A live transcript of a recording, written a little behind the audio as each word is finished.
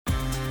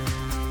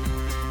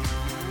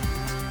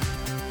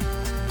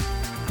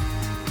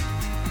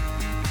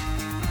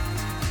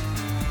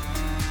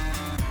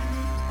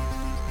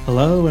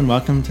Hello and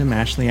welcome to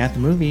Mashley at the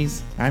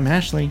Movies. I'm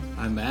Ashley.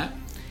 I'm Matt.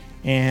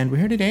 And we're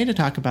here today to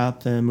talk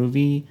about the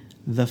movie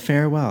The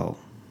Farewell.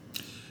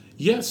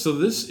 Yes, so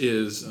this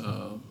is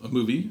a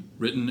movie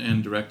written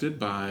and directed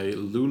by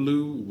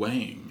Lulu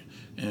Wang.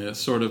 And it's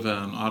sort of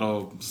an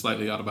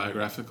slightly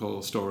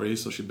autobiographical story,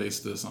 so she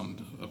based this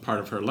on a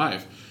part of her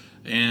life.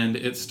 And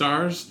it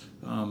stars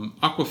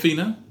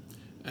Awkwafina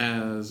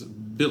as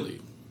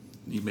Billy.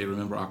 You may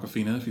remember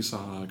Awkwafina if you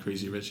saw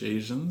Crazy Rich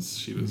Asians.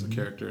 She was a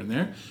character in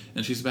there.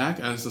 And she's back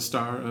as the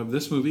star of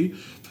this movie.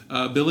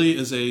 Billy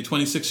is a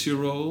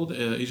 26-year-old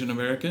Asian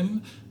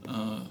American.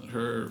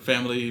 Her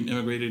family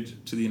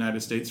immigrated to the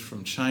United States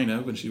from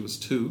China when she was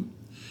 2.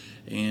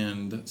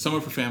 And some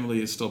of her family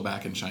is still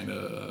back in China.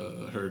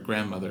 Her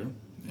grandmother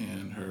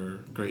and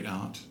her great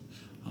aunt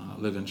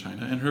live in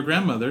China. And her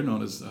grandmother,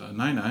 known as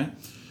Nai Nai,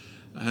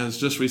 has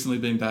just recently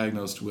been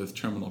diagnosed with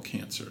terminal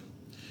cancer.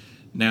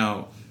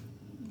 Now,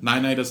 Nai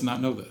Nai does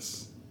not know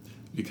this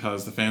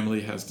because the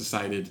family has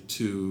decided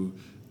to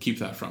keep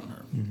that from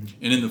her. Mm-hmm.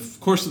 And in the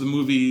course of the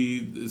movie,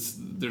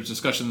 there's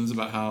discussions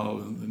about how,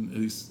 at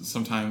least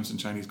sometimes in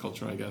Chinese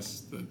culture, I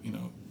guess, that,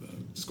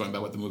 just going by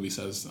what the movie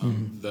says,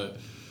 that,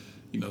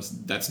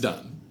 that's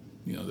done.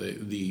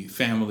 The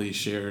family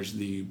shares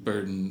the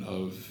burden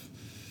of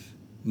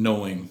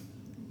knowing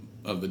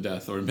of the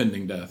death or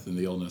impending death and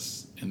the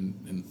illness,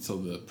 and so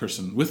the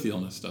person with the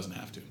illness doesn't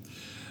have to.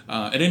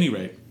 At any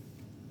rate,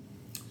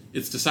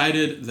 it's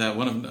decided that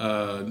one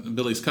of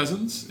Billy's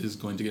cousins is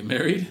going to get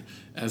married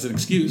as an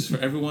excuse for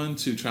everyone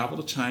to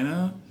travel to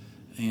China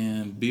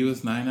and be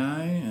with Nai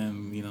Nai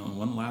and,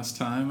 one last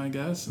time, I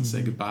guess, and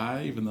say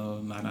goodbye, even though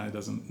Nai Nai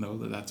doesn't know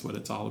that that's what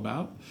it's all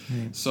about.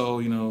 Right.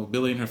 So,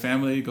 Billy and her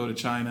family go to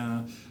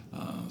China.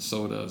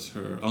 So does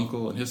her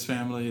uncle and his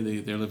family.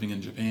 They're living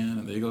in Japan,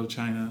 and they go to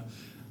China.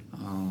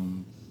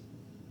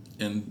 Then,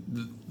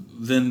 the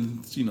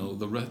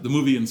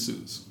movie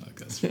ensues, I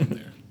guess, from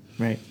there.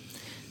 Right.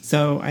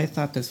 So I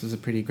thought this was a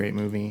pretty great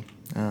movie.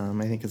 I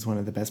think it's one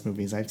of the best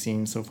movies I've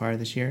seen so far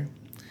this year.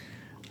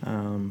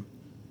 The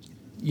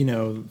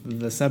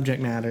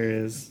subject matter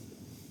is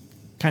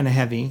kind of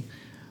heavy,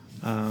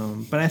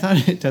 but I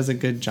thought it does a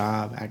good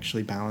job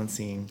actually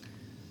balancing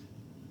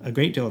a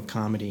great deal of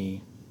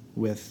comedy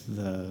with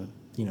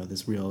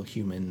this real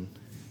human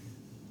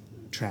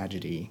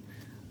tragedy.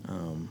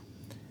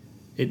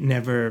 It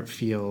never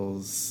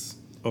feels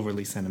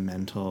overly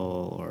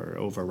sentimental or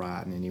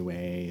overwrought in any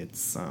way.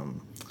 It's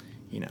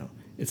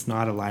it's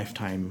not a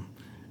Lifetime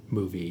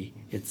movie.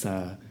 It's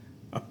a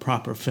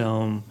proper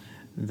film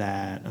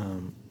that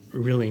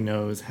really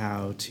knows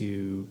how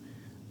to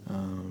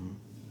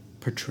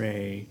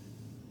portray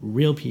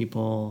real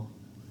people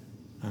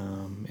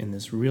in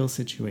this real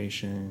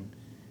situation,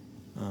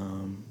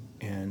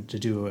 and to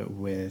do it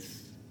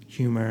with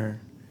humor,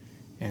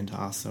 and to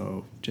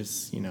also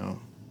just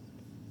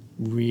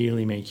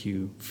really make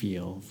you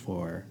feel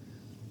for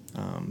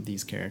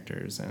these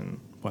characters and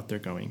what they're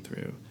going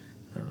through.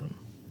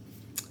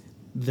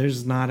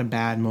 There's not a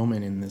bad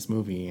moment in this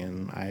movie,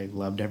 and I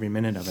loved every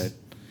minute of it.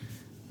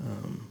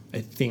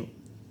 I think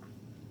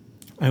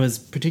I was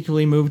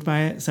particularly moved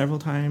by it several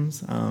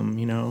times.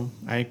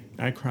 I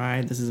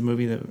cried. This is a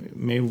movie that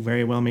may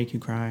very well make you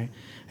cry.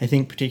 I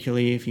think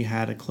particularly if you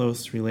had a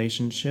close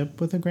relationship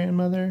with a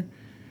grandmother,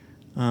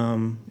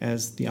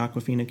 as the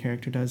Awkwafina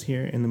character does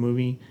here in the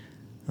movie.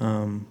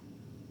 You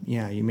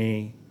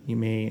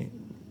may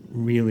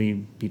really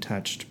be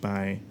touched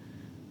by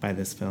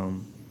this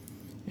film.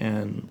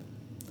 And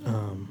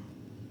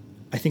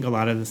I think a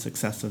lot of the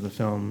success of the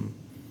film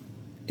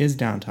is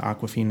down to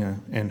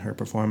Awkwafina and her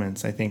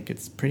performance. I think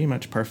it's pretty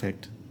much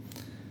perfect.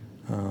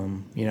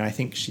 I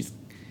think she's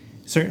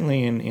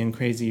certainly in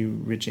Crazy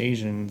Rich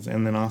Asians,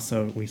 and then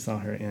also we saw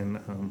her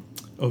in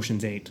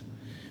Ocean's 8.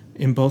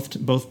 In both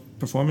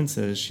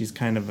performances, she's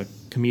kind of a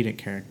comedic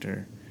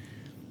character.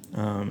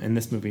 And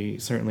this movie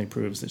certainly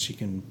proves that she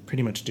can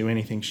pretty much do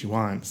anything she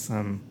wants.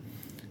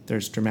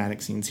 There's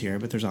dramatic scenes here,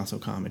 but there's also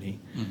comedy.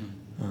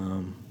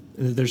 Mm-hmm.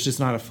 There's just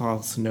not a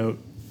false note.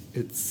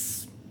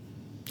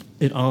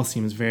 It all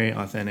seems very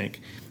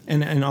authentic,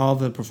 and all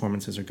the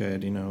performances are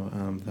good.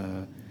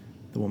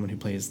 The woman who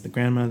plays the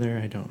grandmother,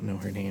 I don't know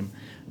her name,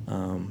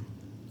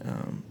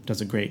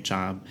 does a great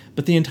job.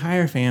 But the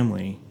entire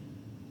family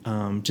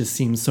just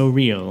seems so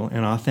real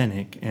and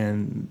authentic,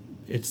 and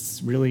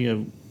it's really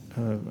a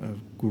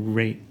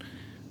great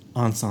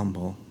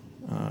ensemble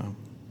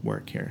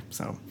work here.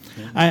 So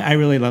I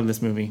really love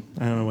this movie.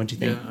 I don't know what you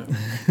think.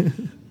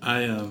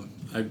 Yeah,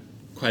 I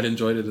quite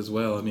enjoyed it as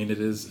well. I mean,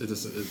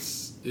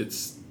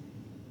 it's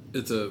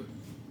a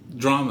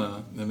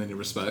drama in many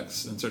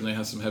respects, and certainly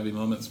has some heavy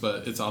moments,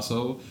 but it's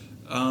also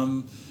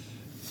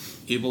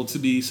able to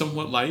be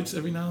somewhat light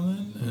every now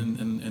and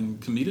then,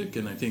 and comedic,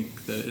 and I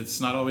think that it's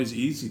not always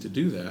easy to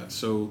do that.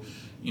 So,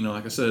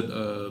 like I said,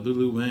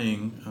 Lulu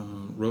Wang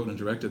wrote and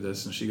directed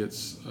this, and she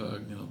gets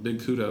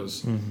big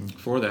kudos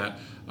for that.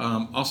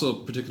 Also,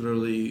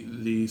 particularly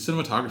the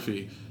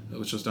cinematography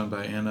which was done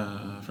by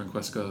Anna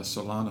Franquesca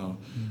Solano.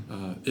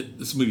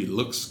 This movie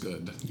looks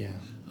good. Yeah.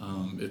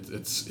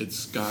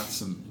 It's got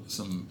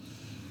some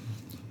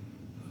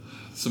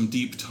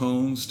deep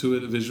tones to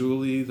it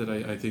visually that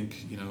I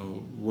think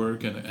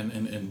work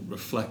and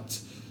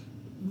reflect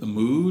the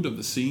mood of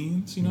the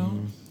scenes,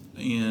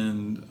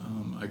 and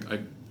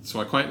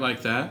I quite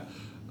like that.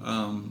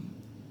 And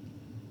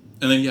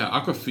then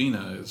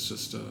Awkwafina is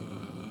just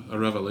a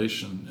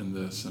revelation in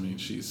this. I mean,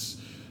 she's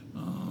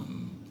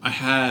I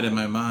had in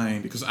my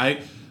mind, because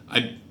I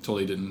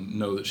totally didn't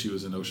know that she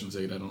was in Ocean's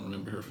 8. I don't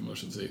remember her from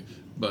Ocean's 8,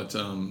 but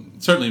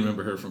certainly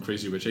remember her from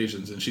Crazy Rich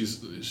Asians, and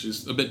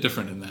she's a bit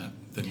different in that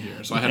than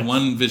here. So I had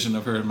one vision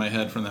of her in my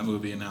head from that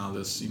movie, and now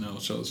this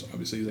shows,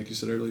 obviously, like you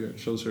said earlier, it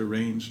shows her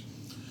range.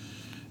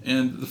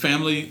 And the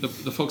family, the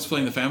folks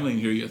playing the family in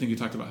here, I think you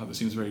talked about how this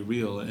seems very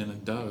real, and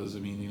it does. I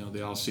mean,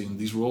 they all seem,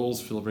 these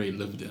roles feel very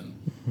lived in.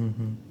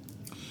 Mm-hmm.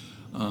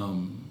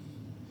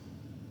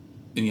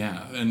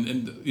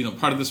 And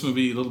part of this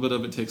movie, a little bit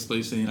of it takes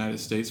place in the United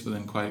States, but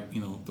then quite,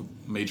 the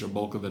major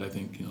bulk of it, I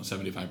think,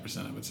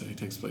 75%, I would say,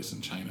 takes place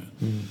in China.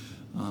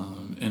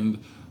 Mm-hmm.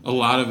 And a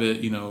lot of it,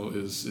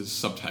 is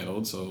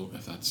subtitled, so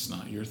if that's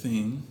not your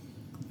thing,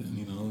 then,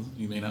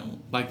 you may not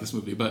like this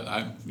movie, but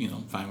I'm,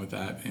 fine with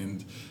that.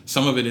 And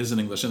some of it is in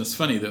English, and it's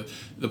funny,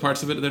 the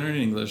parts of it that are in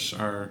English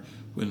are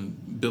when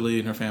Billy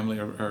and her family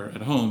are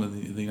at home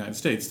in the United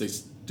States, they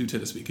do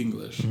tend to speak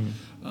English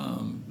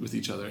with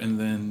each other. And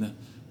then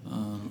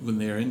when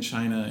they're in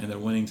China and they're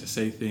wanting to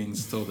say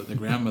things so that the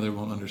grandmother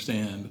won't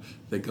understand,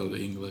 they go to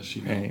English,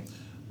 Right.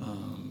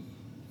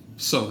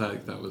 So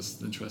that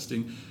was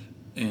interesting.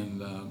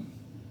 And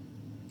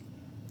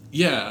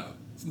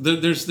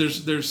there's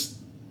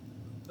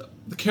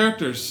the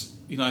characters,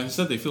 I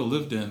said they feel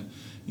lived in.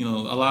 A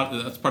lot.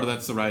 That's part of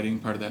that's the writing,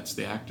 part of that's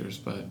the actors.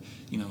 But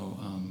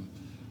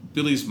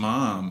Billy's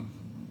mom,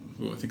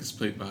 who I think is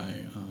played by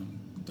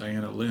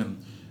Diana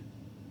Lynn,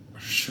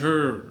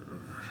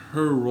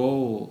 her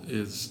role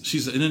is,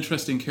 she's an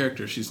interesting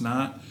character. She's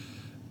not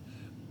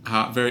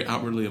very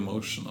outwardly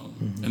emotional,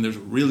 and there's a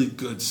really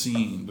good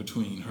scene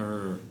between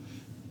her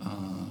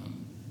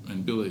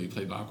and Billy,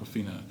 played by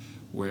Awkwafina,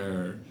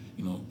 where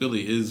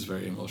Billy is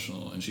very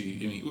emotional, and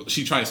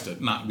she tries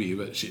to not be,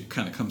 but she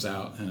kind of comes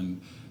out,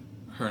 and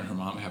her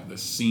mom have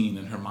this scene,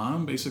 and her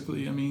mom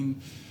basically,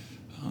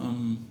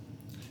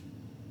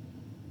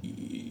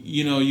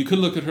 you could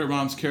look at her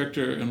mom's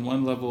character in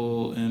one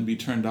level and be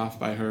turned off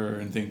by her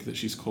and think that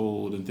she's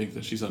cold and think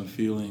that she's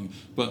unfeeling,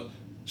 but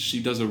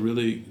she does a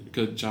really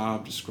good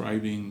job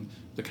describing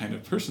the kind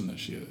of person that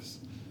she is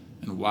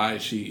and why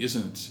she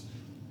isn't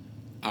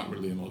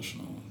outwardly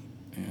emotional.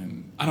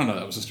 And I don't know,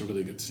 that was just a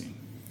really good scene.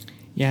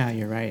 Yeah,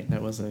 you're right.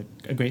 That was a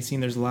great scene.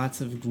 There's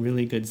lots of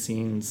really good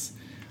scenes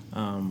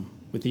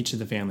with each of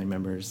the family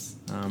members.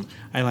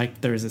 I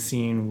liked there was a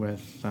scene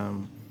with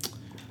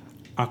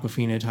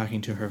Awkwafina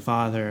talking to her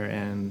father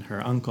and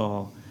her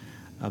uncle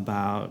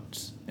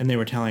about, and they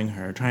were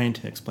trying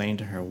to explain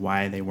to her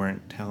why they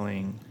weren't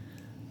telling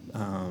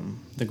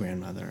the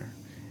grandmother.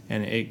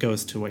 And it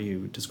goes to what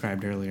you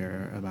described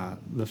earlier about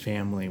the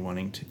family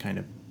wanting to kind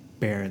of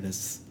bear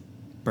this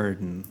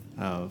burden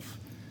of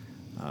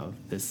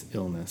this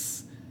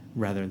illness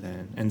rather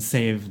than, and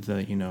save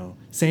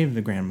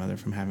the grandmother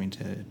from having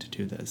to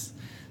do this.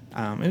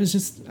 It was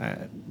just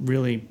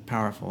really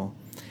powerful.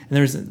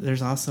 And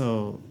there's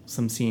also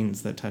some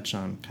scenes that touch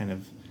on kind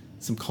of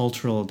some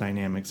cultural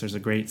dynamics. There's a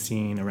great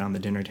scene around the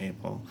dinner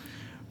table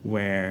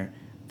where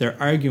they're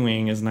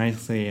arguing as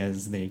nicely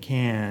as they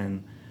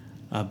can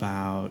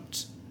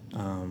about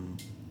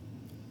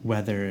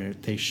whether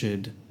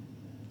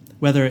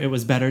it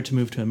was better to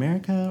move to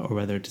America or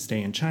whether to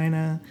stay in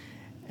China,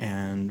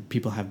 and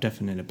people have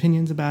definite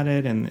opinions about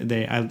it. And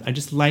I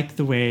just like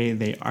the way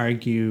they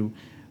argue,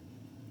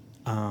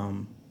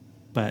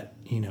 but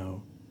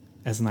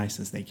as nice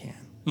as they can.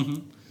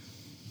 Mm-hmm.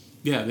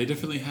 Yeah, they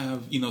definitely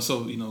have.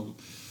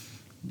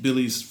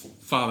 Billy's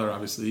father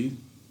obviously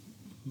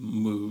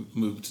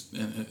moved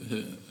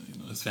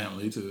his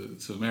family to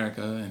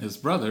America, and his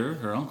brother,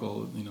 her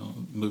uncle,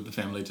 moved the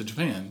family to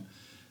Japan.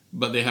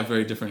 But they have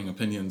very differing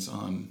opinions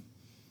on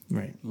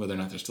right whether or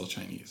not they're still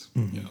Chinese.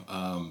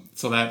 Mm-hmm.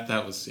 So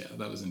that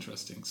was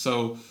interesting.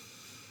 So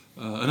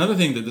another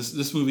thing that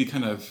this movie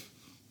kind of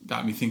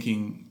got me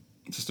thinking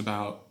just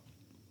about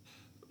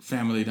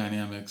family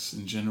dynamics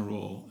in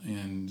general,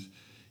 and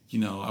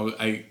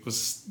I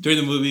was during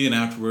the movie and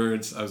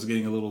afterwards I was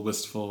getting a little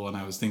wistful, and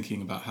I was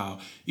thinking about how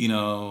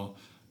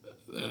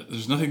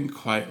there's nothing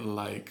quite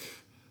like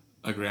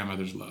a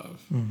grandmother's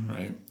love, mm-hmm.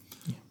 right?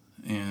 Yeah.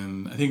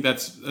 And I think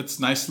that's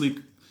nicely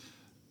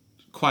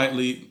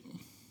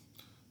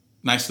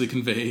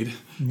conveyed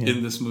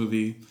in this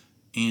movie.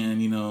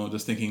 And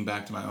just thinking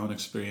back to my own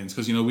experience,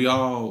 because we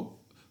all,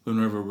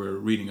 whenever we're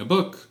reading a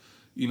book,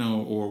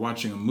 or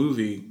watching a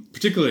movie,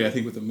 particularly I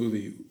think with a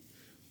movie,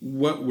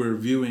 what we're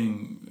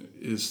viewing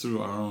is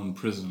through our own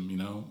prism,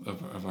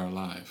 of our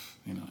life,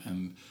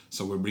 and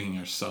so we're bringing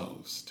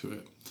ourselves to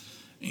it.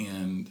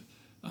 And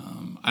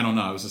I don't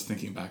know. I was just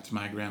thinking back to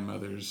my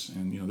grandmothers,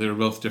 and they were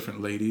both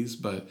different ladies,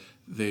 but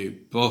they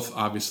both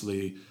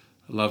obviously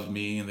loved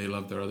me, and they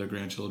loved their other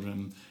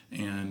grandchildren.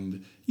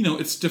 And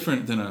it's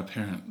different than a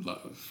parent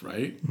love,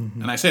 right?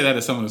 Mm-hmm. And I say that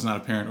as someone who's not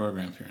a parent or a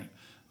grandparent,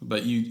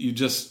 but you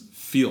just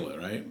feel it,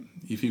 right?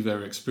 If you've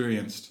ever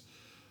experienced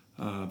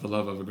the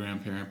love of a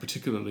grandparent,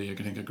 particularly I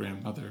think a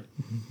grandmother,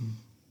 mm-hmm.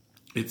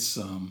 It's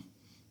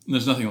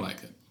there's nothing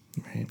like it,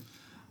 right?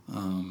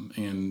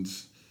 And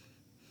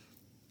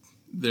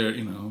they're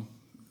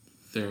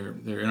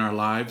they're in our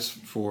lives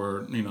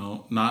for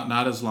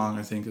not as long,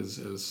 I think, as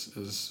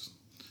is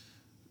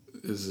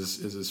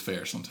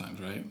fair sometimes,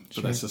 right? But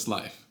sure. That's just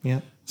life.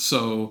 Yeah.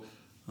 So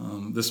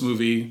this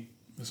movie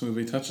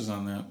touches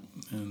on that,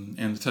 and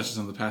it touches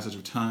on the passage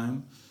of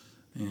time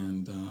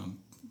and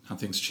how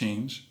things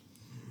change.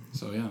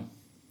 So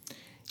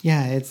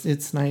yeah,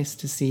 it's nice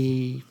to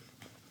see.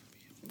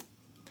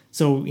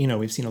 So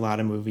we've seen a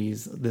lot of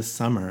movies this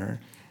summer,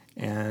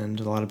 and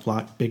a lot of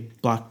big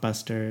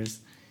blockbusters.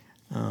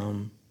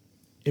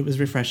 It was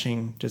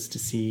refreshing just to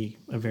see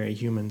a very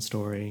human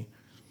story,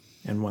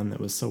 and one that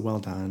was so well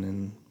done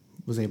and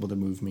was able to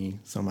move me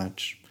so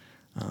much.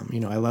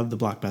 I love the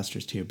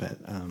blockbusters too, but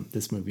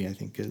this movie I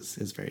think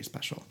is very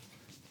special.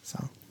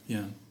 So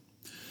yeah,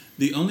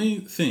 the only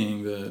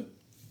thing that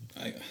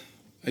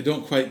I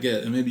don't quite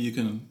get, and maybe you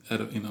can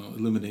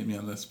illuminate me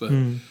on this, but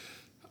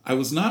I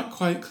was not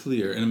quite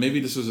clear, and maybe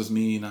this was just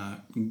me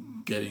not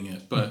getting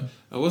it, but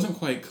I wasn't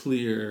quite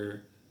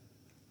clear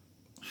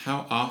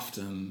how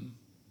often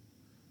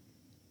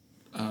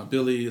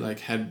Billie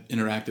had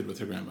interacted with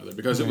her grandmother,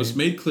 because it was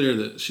made clear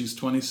that she's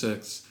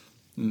 26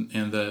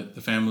 and that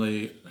the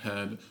family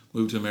had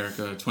moved to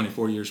America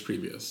 24 years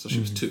previous, so she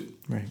was 2.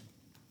 Right.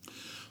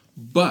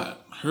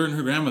 But her and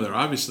her grandmother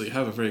obviously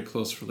have a very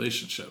close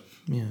relationship.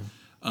 Yeah.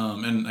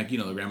 And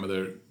the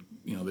grandmother,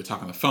 they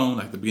talk on the phone,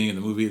 like the beginning of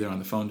the movie, they're on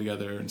the phone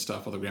together and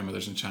stuff. All the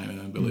grandmother's in China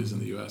and Billie's in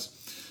the U.S.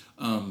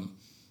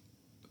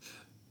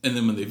 And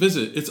then when they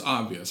visit, it's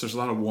obvious. There's a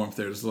lot of warmth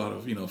there. There's a lot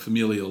of,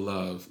 familial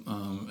love.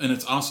 And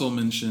it's also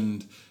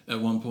mentioned at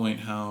one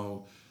point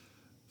how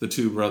the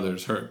two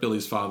brothers,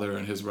 Billie's father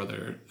and his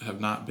brother,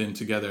 have not been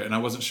together. And I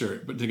wasn't sure,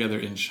 but together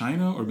in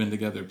China or been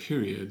together,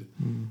 period,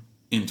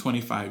 in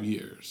 25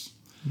 years.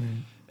 Right.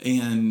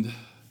 And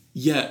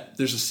yet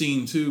there's a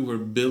scene, too, where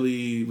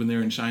Billie, when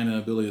they're in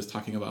China, Billie is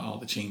talking about all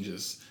the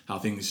changes, how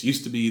things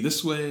used to be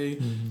this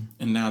way,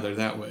 and now they're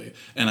that way.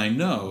 And I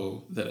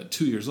know that at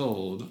 2 years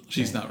old,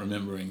 she's not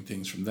remembering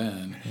things from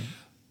then. Right.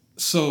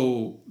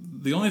 So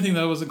the only thing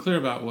that I wasn't clear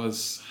about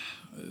was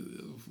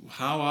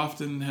how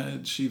often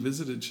had she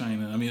visited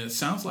China? I mean, it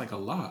sounds like a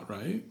lot,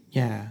 right?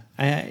 Yeah.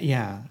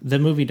 The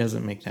movie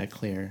doesn't make that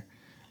clear.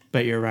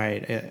 But you're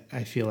right.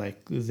 I feel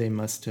like they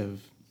must have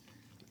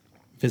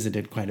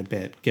visited quite a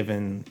bit,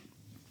 given,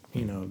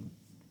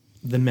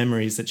 the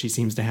memories that she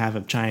seems to have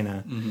of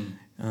China.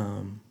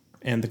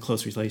 And the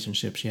close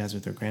relationship she has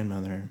with her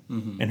grandmother.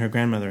 And her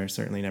grandmother has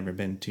certainly never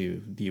been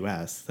to the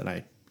U.S. that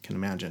I can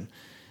imagine.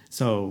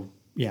 So,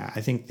 yeah,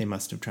 I think they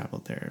must have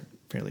traveled there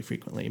fairly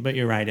frequently. But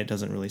you're right, it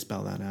doesn't really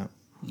spell that out.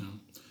 No.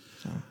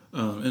 So.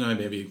 And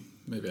maybe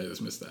I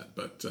just missed that.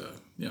 But,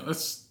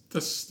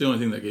 that's the only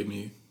thing that gave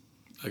me,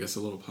 I guess, a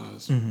little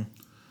pause.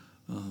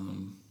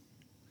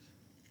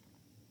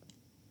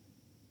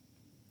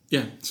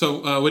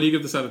 So what do you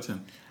give this out of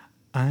 10?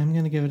 I'm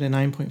going to give it a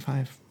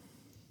 9.5.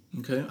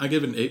 Okay, I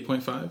give it an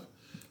 8.5.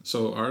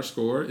 So our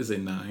score is a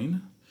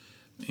 9,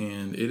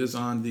 and it is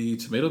on the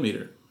Tomato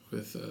Meter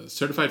with a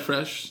certified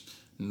fresh,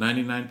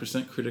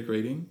 99% critic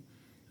rating,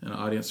 and an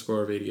audience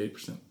score of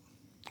 88%.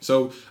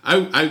 So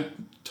I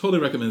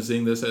totally recommend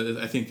seeing this.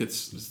 I think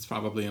it's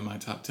probably in my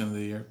top 10 of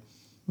the year.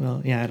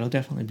 Well, yeah, it'll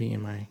definitely be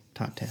in my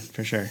top 10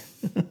 for sure.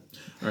 All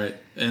right,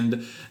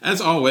 and as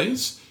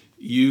always,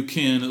 you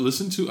can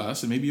listen to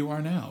us, and maybe you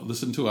are now,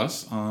 listen to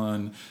us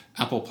on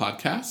Apple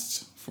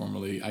Podcasts,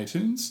 formerly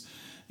iTunes,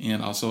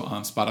 and also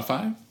on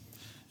Spotify.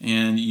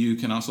 And you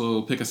can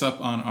also pick us up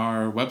on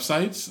our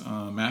website,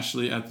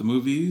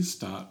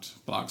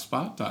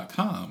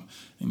 mashleyatthemovies.blogspot.com.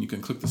 And you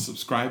can click the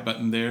subscribe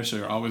button there so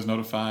you're always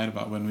notified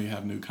about when we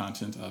have new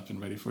content up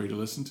and ready for you to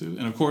listen to.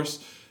 And of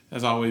course,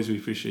 as always, we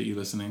appreciate you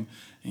listening.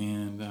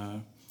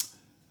 And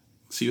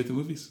see you at the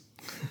movies.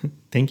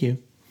 Thank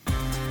you.